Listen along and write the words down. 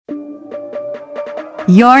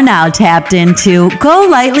You're now tapped into Go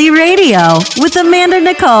Lightly Radio with Amanda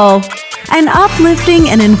Nicole, an uplifting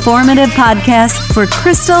and informative podcast for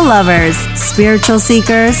crystal lovers, spiritual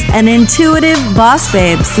seekers, and intuitive boss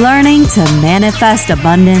babes learning to manifest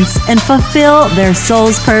abundance and fulfill their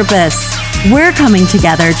soul's purpose. We're coming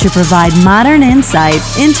together to provide modern insight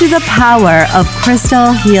into the power of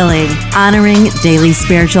crystal healing, honoring daily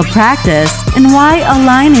spiritual practice, and why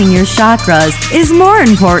aligning your chakras is more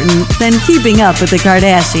important than keeping up with the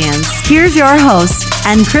Kardashians. Here's your host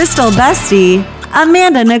and crystal bestie,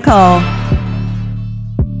 Amanda Nicole.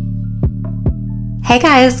 Hey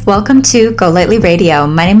guys, welcome to Go Lightly Radio.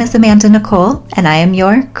 My name is Amanda Nicole, and I am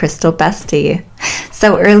your crystal bestie.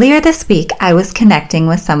 So earlier this week, I was connecting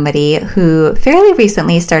with somebody who fairly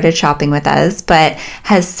recently started shopping with us, but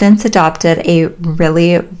has since adopted a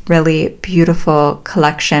really beautiful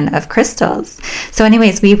collection of crystals. So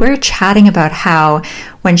anyways, we were chatting about how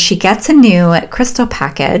when she gets a new crystal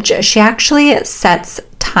package, she actually sets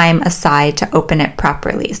time aside to open it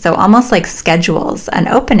properly. So almost like schedules an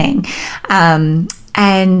opening.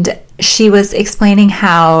 And she was explaining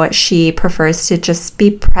how she prefers to just be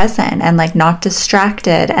present and like not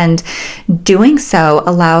distracted, and doing so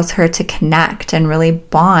allows her to connect and really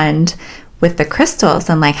bond with the crystals,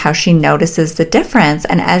 and like how she notices the difference.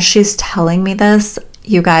 And as she's telling me this,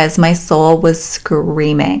 you guys, my soul was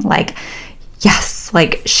screaming like, yes,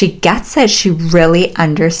 like she gets it. She really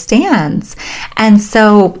understands. And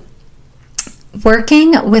so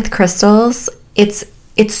working with crystals, it's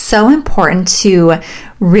so important to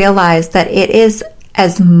realize that it is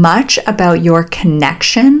as much about your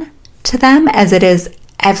connection to them as it is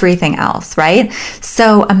everything else, right?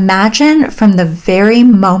 So imagine from the very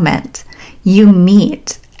moment you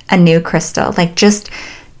meet a new crystal, like just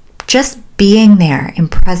being there in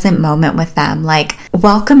present moment with them, like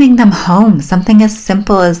welcoming them home, something as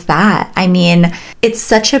simple as that. I mean, it's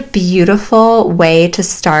such a beautiful way to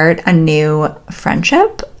start a new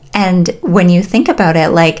friendship. And when you think about it,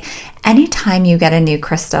 like anytime you get a new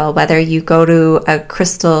crystal, whether you go to a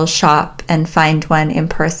crystal shop and find one in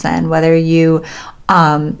person, whether you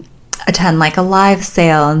attend like a live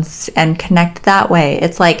sale and connect that way,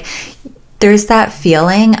 it's like there's that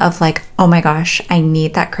feeling of like, oh my gosh, I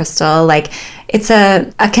need that crystal. Like it's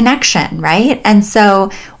a connection, right? And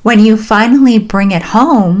so when you finally bring it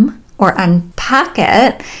home or unpack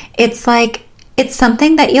it, it's like, it's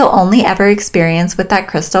something that you'll only ever experience with that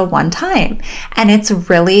crystal one time. And it's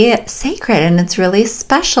really sacred and it's really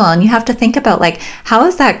special. And you have to think about like, how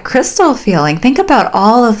is that crystal feeling? Think about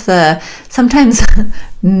all of the sometimes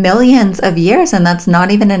millions of years, and that's not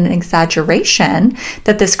even an exaggeration,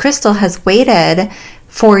 that this crystal has waited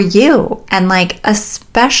for you. And like,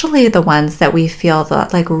 especially the ones that we feel the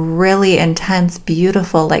like really intense,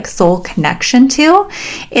 beautiful, like soul connection to.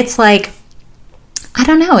 It's like, I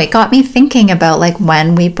don't know, it got me thinking about like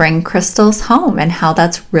when we bring crystals home and how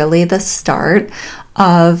that's really the start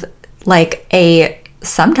of like a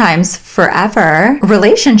sometimes forever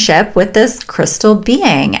relationship with this crystal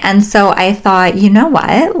being. And so I thought, you know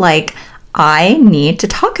what, like I need to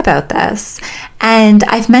talk about this. And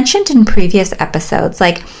I've mentioned in previous episodes,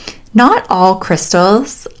 like not all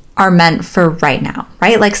crystals are meant for right now,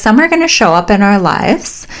 right? Like some are going to show up in our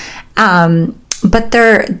lives, but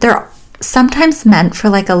they're sometimes meant for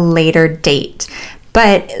like a later date.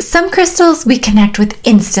 But some crystals we connect with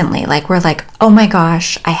instantly. Like we're like, oh my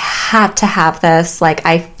gosh, I had to have this. Like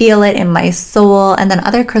I feel it in my soul. And then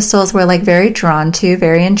other crystals we're like very drawn to,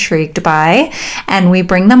 very intrigued by. And we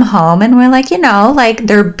bring them home and we're like, you know, like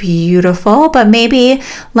they're beautiful, but maybe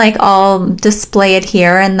like I'll display it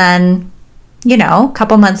here and then, you know, a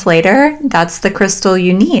couple months later, that's the crystal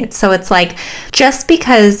you need. So it's like, just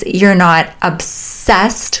because you're not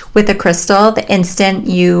obsessed with a crystal the instant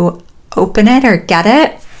you open it or get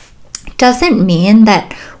it, doesn't mean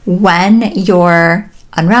that when you're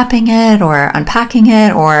unwrapping it or unpacking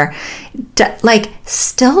it or like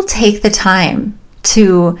still take the time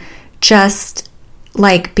to just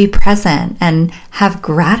like be present and have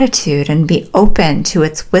gratitude and be open to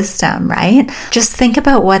its wisdom, right? Just think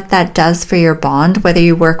about what that does for your bond, whether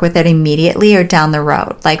you work with it immediately or down the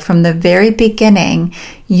road. Like from the very beginning,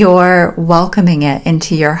 you're welcoming it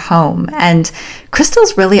into your home. And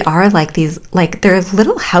crystals really are like these, like they're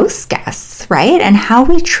little house guests, right? And how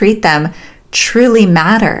we treat them truly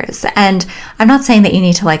matters. And I'm not saying that you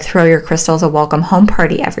need to like throw your crystals a welcome home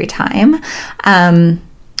party every time.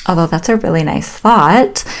 Although that's a really nice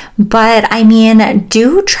thought. But I mean,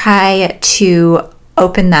 do try to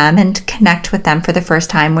open them and connect with them for the first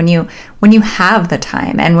time when you have the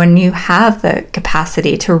time and when you have the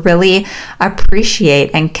capacity to really appreciate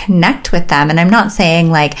and connect with them. And I'm not saying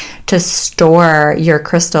like to store your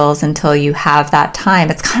crystals until you have that time.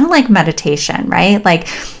 It's kind of like meditation, right? Like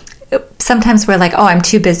sometimes we're like, oh, I'm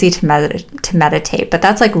too busy to meditate, but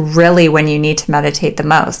that's like really when you need to meditate the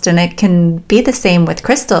most. And it can be the same with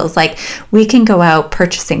crystals. Like we can go out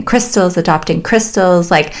purchasing crystals, adopting crystals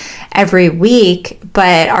like every week,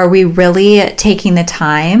 but are we really taking the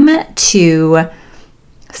time to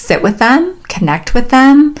sit with them, connect with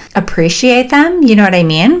them, appreciate them? You know what I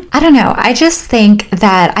mean? I don't know. I just think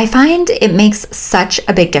that I find it makes such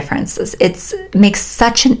a big difference. It makes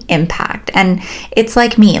such an impact. And it's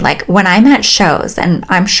like me, like when I'm at shows and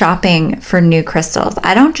I'm shopping for new crystals,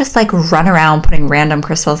 I don't just like run around putting random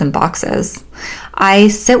crystals in boxes. I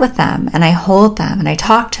sit with them and I hold them and I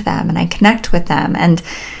talk to them and I connect with them, and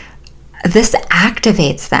this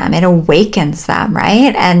activates them, it awakens them,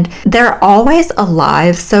 right? And they're always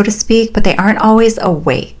alive, so to speak, but they aren't always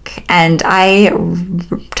awake. And I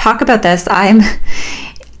talk about this. I'm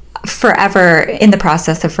forever in the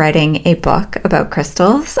process of writing a book about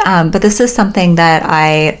crystals, but this is something that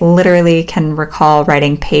I literally can recall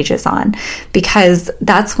writing pages on, because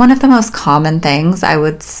that's one of the most common things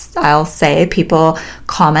I'll say people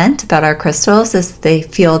comment about our crystals is they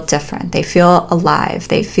feel different, they feel alive,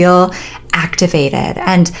 they feel activated,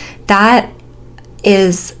 and that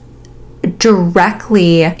is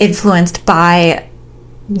directly influenced by,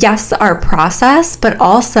 yes, our process, but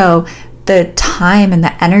also the time and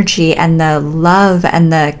the energy and the love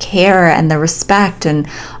and the care and the respect and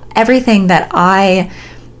everything that I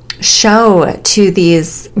show to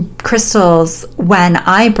these crystals when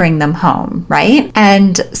I bring them home, right?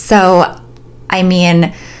 And so, I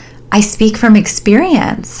mean, I speak from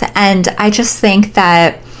experience, and I just think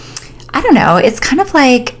that, I don't know, it's kind of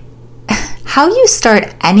like how you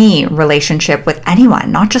start any relationship with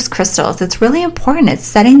anyone, not just crystals. It's really important. It's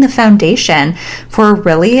setting the foundation for a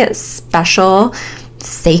really special,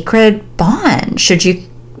 sacred bond. Should you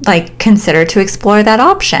like consider to explore that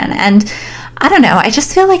option? And I don't know, I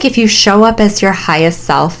just feel like if you show up as your highest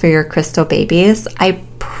self for your crystal babies, I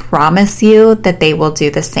promise you that they will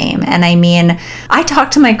do the same. And I mean, I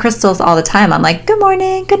talk to my crystals all the time. I'm like, good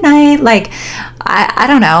morning, good night. Like, I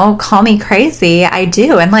don't know, call me crazy. I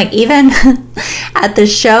do. And like, even at the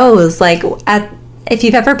shows, like if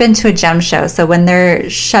you've ever been to a gem show, so when they're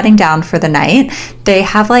shutting down for the night, they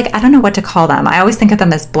have like, I don't know what to call them. I always think of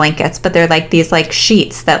them as blankets, but they're like these like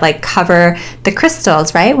sheets that like cover the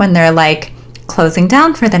crystals, right? When they're like closing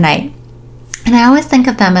down for the night. And I always think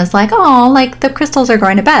of them as like, oh, like the crystals are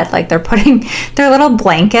going to bed. Like they're putting their little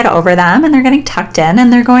blanket over them and they're getting tucked in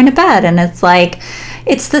and they're going to bed. And it's like,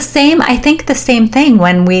 it's the same, I think the same thing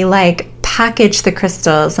when we like package the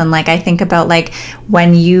crystals. And like, I think about like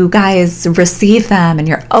when you guys receive them and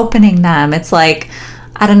you're opening them, it's like,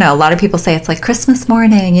 I don't know, a lot of people say it's like Christmas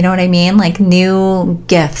morning, you know what I mean? Like new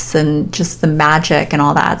gifts and just the magic and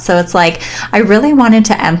all that. So it's like, I really wanted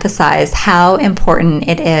to emphasize how important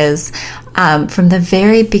it is from the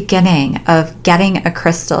very beginning of getting a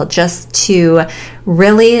crystal, just to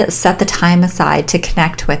really set the time aside to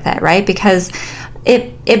connect with it, right? Because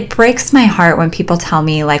it breaks my heart when people tell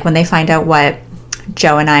me, like when they find out what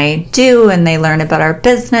Joe and I do and they learn about our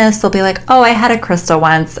business, they'll be like, oh, I had a crystal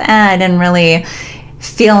once and I didn't really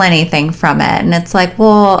feel anything from it. And it's like,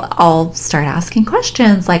 well, I'll start asking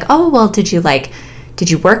questions like, oh, well, did you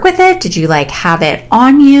work with it? Did you like have it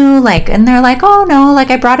on you? Like, and they're like, oh no, like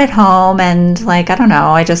I brought it home and like, I don't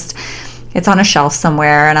know, it's on a shelf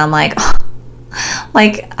somewhere. And I'm like, oh,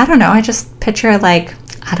 like, I don't know. I just picture like,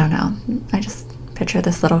 I don't know. I just picture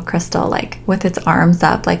this little crystal like with its arms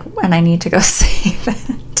up, like when I need to go save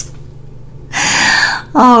it.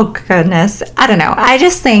 Oh goodness. I don't know. I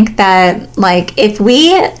just think that like if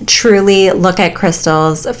we truly look at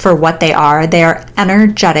crystals for what they are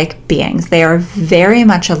energetic beings. They are very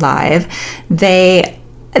much alive. They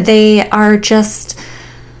are just,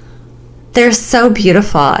 they're so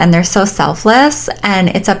beautiful and they're so selfless, and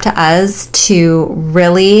it's up to us to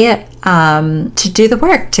really to do the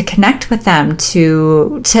work, to connect with them,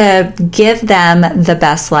 to give them the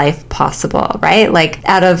best life possible, right? Like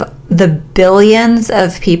out of the billions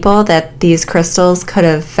of people that these crystals could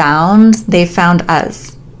have found, they found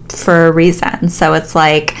us for a reason. So it's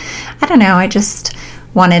like, I don't know, I just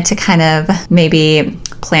wanted to kind of maybe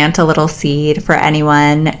plant a little seed for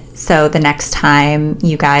anyone. So the next time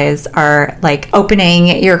you guys are like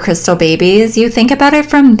opening your crystal babies, you think about it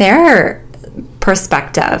from their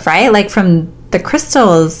perspective, right? Like from the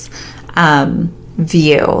crystals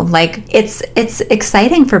view. Like it's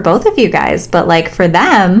exciting for both of you guys, but like for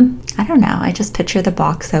them, I don't know. I just picture the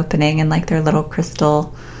box opening and like their little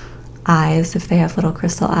crystal eyes, if they have little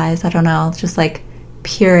crystal eyes. I don't know, just like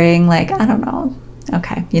peering, like, I don't know.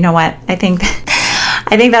 Okay, you know what? I think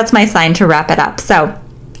that's my sign to wrap it up. So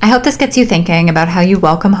I hope this gets you thinking about how you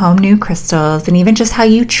welcome home new crystals and even just how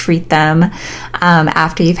you treat them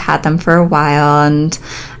after you've had them for a while. And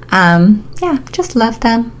yeah, just love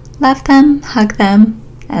them, hug them,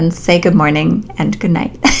 and say good morning and good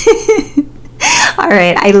night. All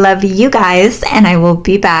right, I love you guys, and I will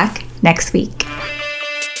be back next week.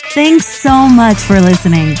 Thanks so much for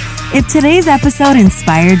listening. If today's episode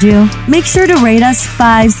inspired you, make sure to rate us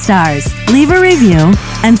 5 stars, leave a review,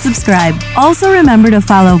 and subscribe. Also remember to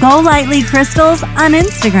follow Go Lightly Crystals on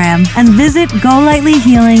Instagram and visit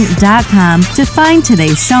GoLightlyHealing.com to find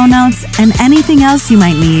today's show notes and anything else you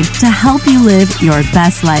might need to help you live your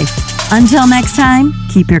best life. Until next time,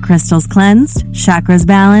 keep your crystals cleansed, chakras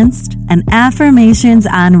balanced, and affirmations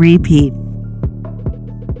on repeat.